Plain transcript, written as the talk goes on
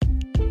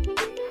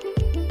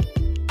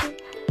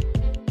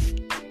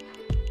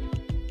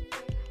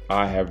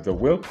I have the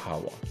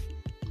willpower.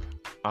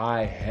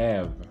 I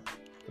have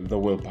the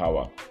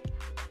willpower.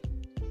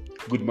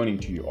 Good morning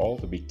to you all.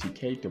 The Big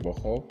TK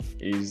Toboho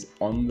is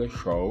on the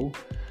show,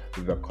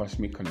 The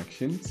Cosmic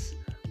Connections,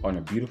 on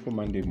a beautiful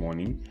Monday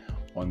morning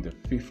on the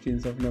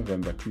 15th of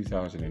November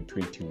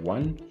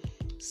 2021.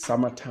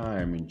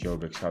 Summertime in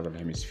Joburg, Southern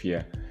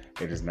Hemisphere.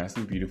 It is nice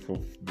and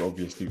beautiful,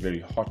 obviously very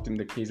hot in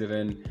the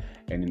KZN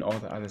and in all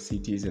the other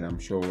cities, and I'm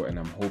sure and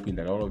I'm hoping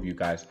that all of you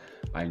guys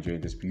are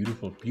enjoying this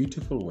beautiful,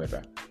 beautiful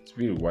weather. It's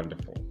really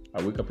wonderful.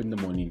 I wake up in the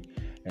morning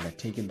and I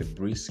take in the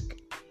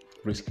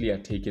briskly I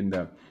take in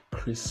the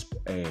crisp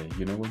air.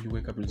 You know when you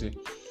wake up and say,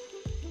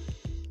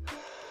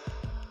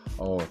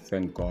 oh,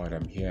 thank God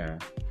I'm here.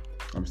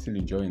 I'm still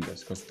enjoying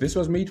this because this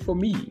was made for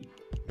me.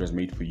 It was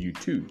made for you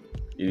too.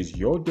 It is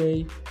your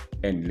day,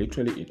 and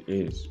literally it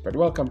is. But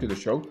welcome to the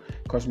show,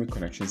 Cosmic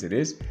Connections it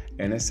is.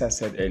 And as I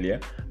said earlier,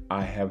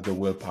 I have the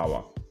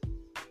willpower.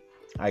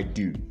 I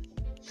do.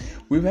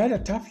 We've had a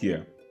tough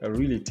year, a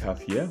really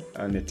tough year,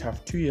 and a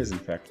tough 2 years in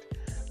fact,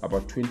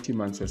 about 20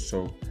 months or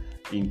so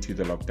into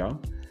the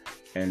lockdown.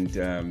 And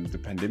the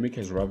pandemic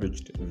has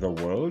ravaged the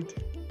world.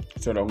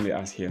 It's not only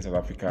us here in South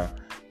Africa,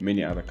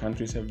 many other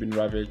countries have been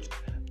ravaged.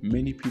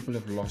 Many people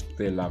have lost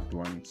their loved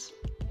ones.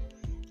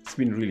 It's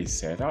been really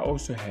sad. I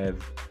also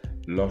have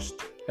lost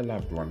a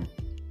loved one.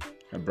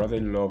 A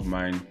brother-in-law of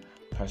mine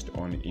passed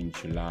on in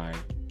July.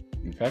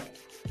 In fact,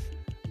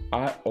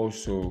 I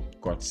also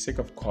got sick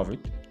of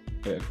COVID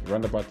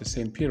around about the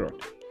same period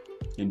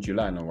in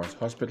July, and I was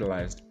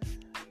hospitalized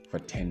for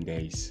 10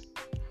 days.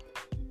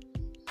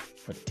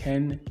 For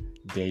 10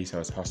 days I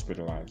was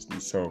hospitalized,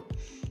 and so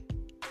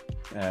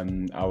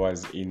I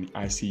was in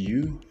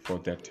ICU for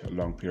that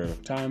long period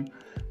of time,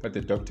 but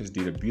the doctors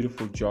did a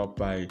beautiful job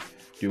by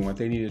doing what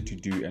they needed to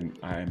do, and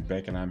I am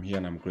back and I'm here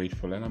and I'm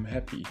grateful and I'm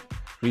happy.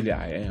 Really,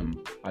 I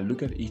am. I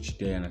look at each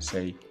day and I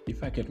say,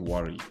 if I get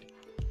worried,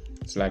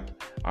 it's like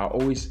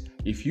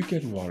if you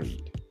get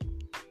worried,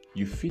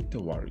 you feed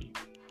the worry.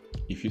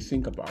 If you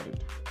think about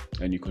it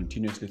and you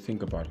continuously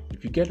think about it,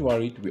 if you get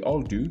worried, we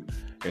all do,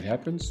 it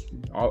happens.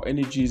 Our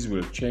energies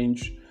will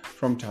change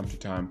from time to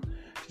time.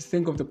 Just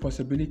think of the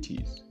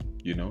possibilities,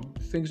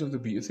 think of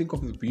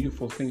the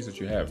beautiful things that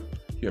you have.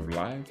 You have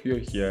life, you're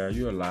here,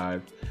 you're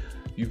alive,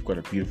 you've got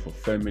a beautiful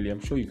family, I'm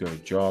sure you've got a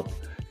job,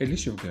 at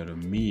least you've got a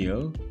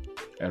meal,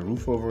 a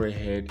roof over your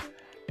head,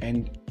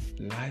 and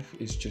life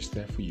is just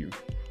there for you.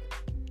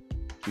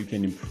 You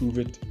can improve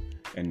it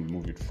and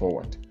move it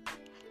forward.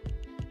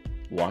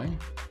 Why?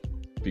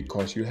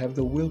 Because you have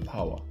the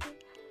willpower.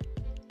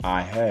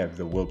 I have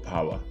the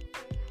willpower.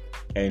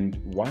 And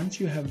once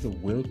you have the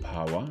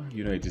willpower,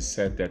 it is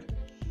said that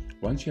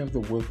once you have the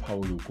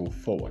willpower, you go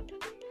forward.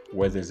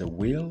 Where there's a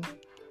will,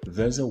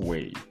 there's a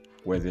way.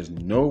 Where there's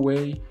no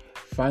way,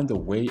 find the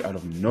way out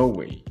of no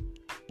way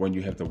when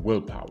you have the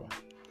willpower.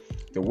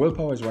 The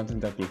willpower is one thing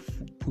that will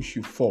push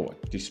you forward,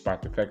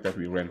 despite the fact that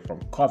we ran from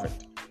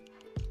COVID.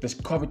 This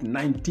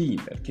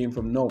COVID-19 that came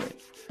from nowhere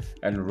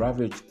and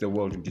ravaged the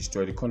world and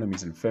destroyed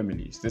economies and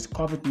families. This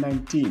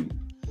COVID-19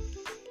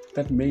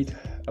 that made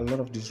a lot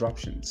of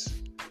disruptions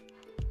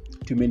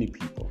to many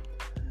people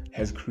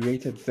has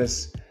created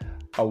this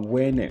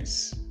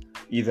awareness.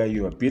 Either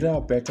you are bitter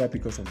or better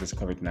because of this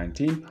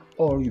COVID-19,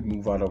 or you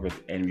move out of it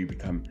and you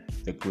become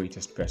the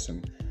greatest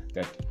person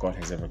that God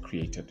has ever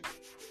created.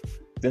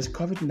 This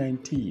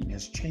COVID-19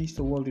 has changed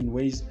the world in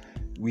ways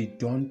we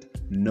don't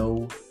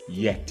know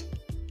yet.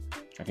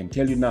 I can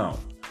tell you now,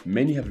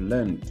 many have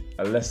learned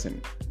a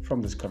lesson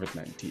from this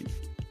COVID-19.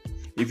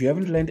 If you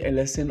haven't learned a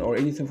lesson or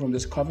anything from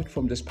this COVID,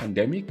 from this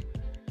pandemic,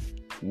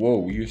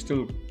 you're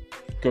still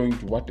going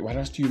to what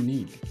else do you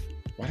need?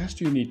 What else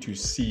do you need to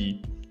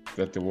see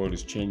that the world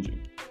is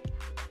changing?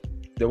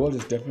 The world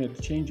is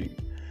definitely changing.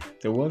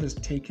 The world has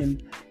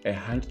taken a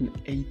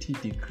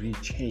 180-degree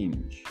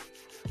change.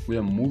 We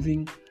are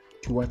moving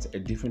towards a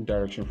different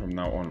direction from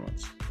now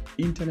onwards.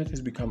 Internet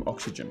has become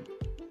oxygen.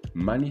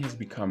 Money has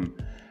become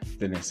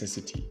the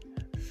necessity.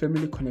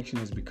 Family connection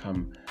has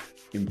become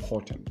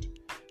important,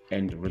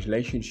 and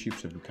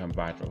relationships have become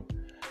vital.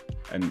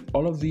 And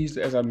all of these,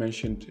 as I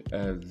mentioned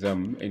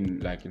them in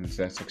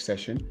that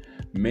succession,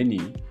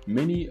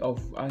 many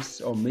of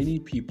us or many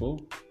people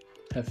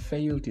have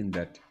failed in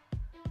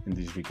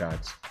these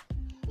regards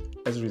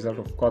as a result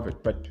of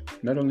COVID. But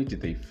not only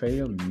did they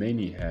fail,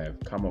 many have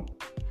come up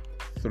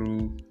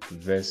through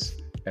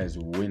this as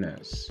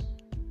winners.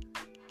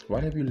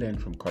 What have you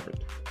learned from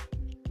COVID?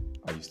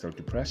 Are you still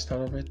depressed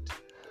out of it?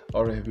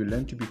 Or have you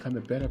learned to become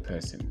a better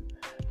person?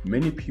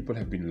 Many people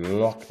have been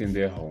locked in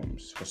their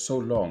homes for so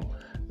long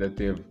that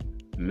they've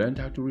learned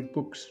how to read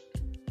books,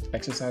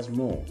 exercise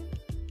more,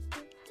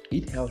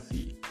 eat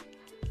healthy,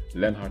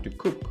 learn how to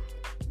cook,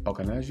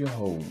 organize your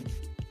home,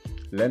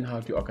 learn how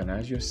to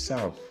organize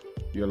yourself,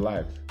 your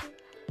life,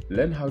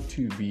 learn how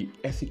to be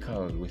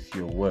ethical with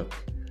your work,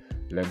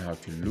 learn how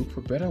to look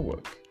for better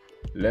work,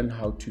 learn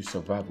how to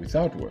survive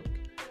without work.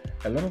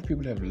 A lot of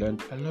people have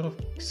learned a lot of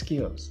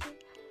skills.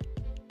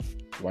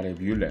 What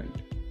have you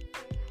learned?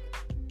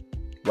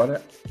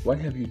 What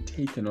have you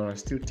taken or are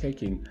still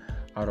taking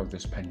out of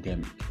this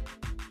pandemic?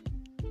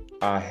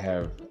 I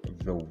have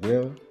the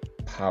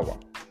willpower.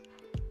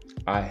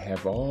 I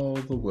have all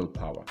the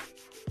willpower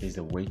is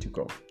the way to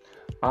go.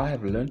 I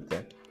have learned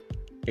that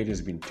it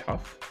has been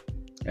tough,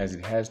 as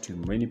it has to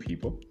many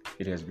people.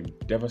 It has been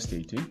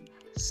devastating,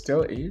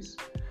 still is,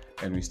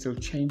 and we're still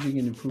changing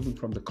and improving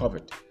from the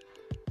COVID.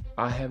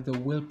 I have the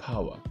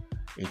willpower.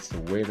 It's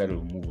the way that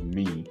will move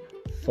me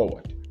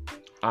forward.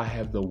 I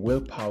have the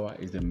willpower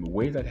is the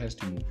way that has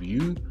to move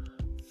you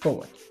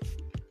forward.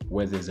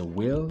 Where there's a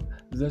will,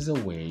 there's a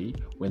way.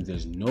 When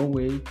there's no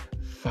way,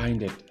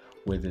 find it.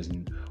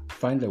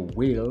 Find a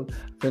will,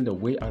 find a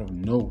way out of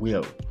no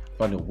will.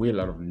 Find a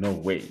will out of no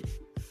way.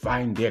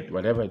 Find it,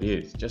 whatever it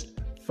is. Just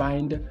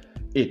find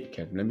it.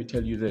 Ken, let me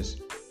tell you this.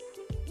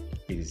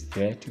 It is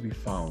there to be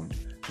found,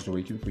 just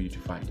waiting for you to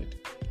find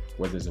it.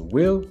 Where there's a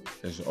will,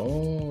 there's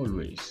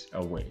always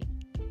a way.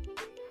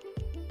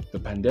 The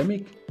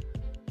pandemic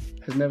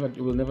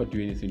will never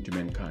do anything to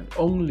mankind,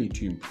 only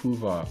to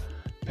improve our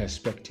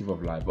perspective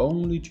of life,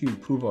 only to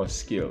improve our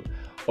skill,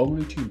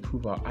 only to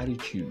improve our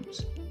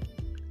attitudes,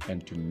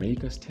 and to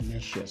make us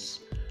tenacious,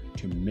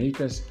 to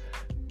make us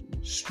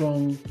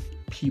strong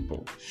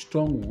people,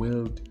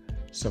 strong-willed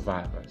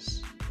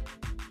survivors.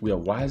 We are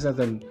wiser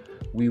than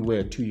we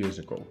were 2 years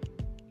ago.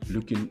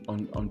 Looking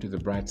onto the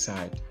bright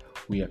side,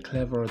 we are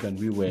cleverer than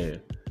we were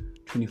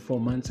 24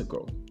 months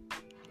ago.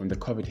 When the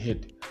COVID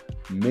hit,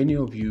 many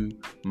of you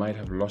might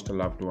have lost a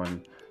loved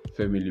one,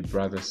 family,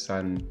 brother,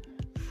 son,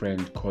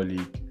 friend,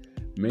 colleague.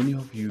 Many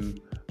of you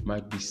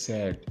might be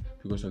sad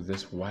because of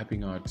this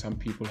wiping out. Some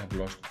people have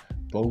lost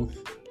both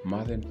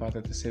mother and father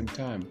at the same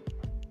time.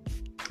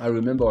 I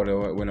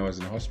remember when I was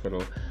in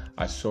hospital,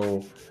 I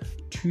saw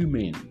two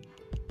men.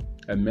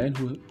 A man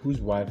whose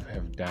wife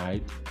have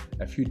died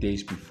a few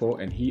days before,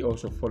 and he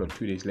also followed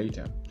 2 days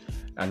later.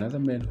 Another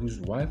man whose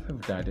wife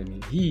have died,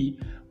 and he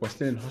was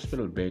still in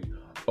hospital bed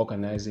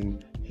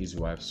organizing his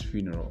wife's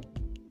funeral.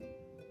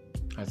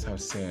 That's how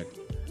sad.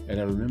 And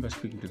I remember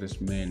speaking to this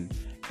man,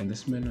 and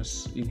this man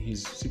was in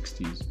his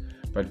 60s,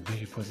 but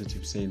very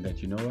positive, saying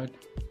that, you know what,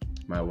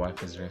 my wife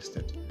has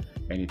rested.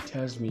 And it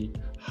tells me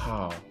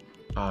how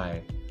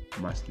I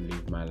must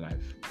live my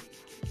life.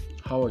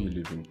 How are you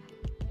living?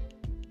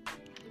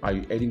 Are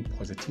you adding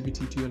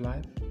positivity to your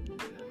life?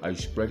 Are you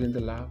spreading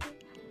the love?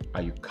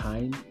 Are you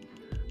kind?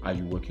 Are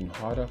you working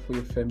harder for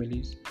your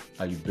families?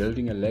 Are you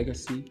building a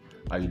legacy?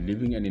 Are you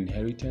leaving an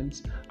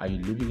inheritance? Are you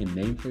leaving a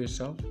name for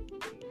yourself?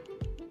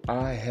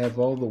 I have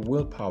all the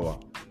willpower.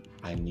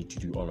 I need to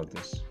do all of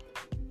this.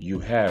 You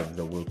have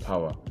the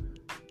willpower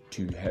to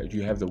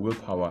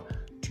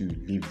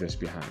leave this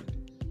behind.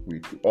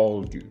 We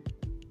all do.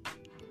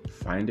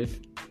 Find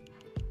it,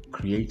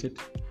 create it,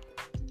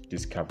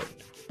 discover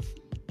it.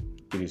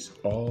 It is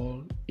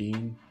all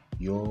in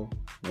your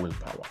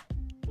willpower.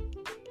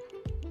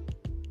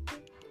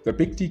 The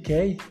Big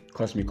TK,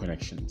 Cosmic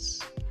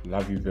Connections.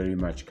 Love you very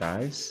much,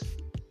 guys.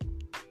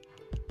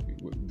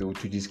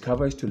 To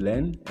discover is to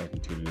learn,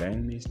 and to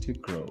learn is to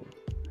grow.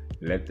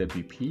 Let there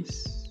be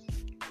peace.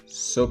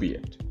 So be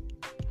it.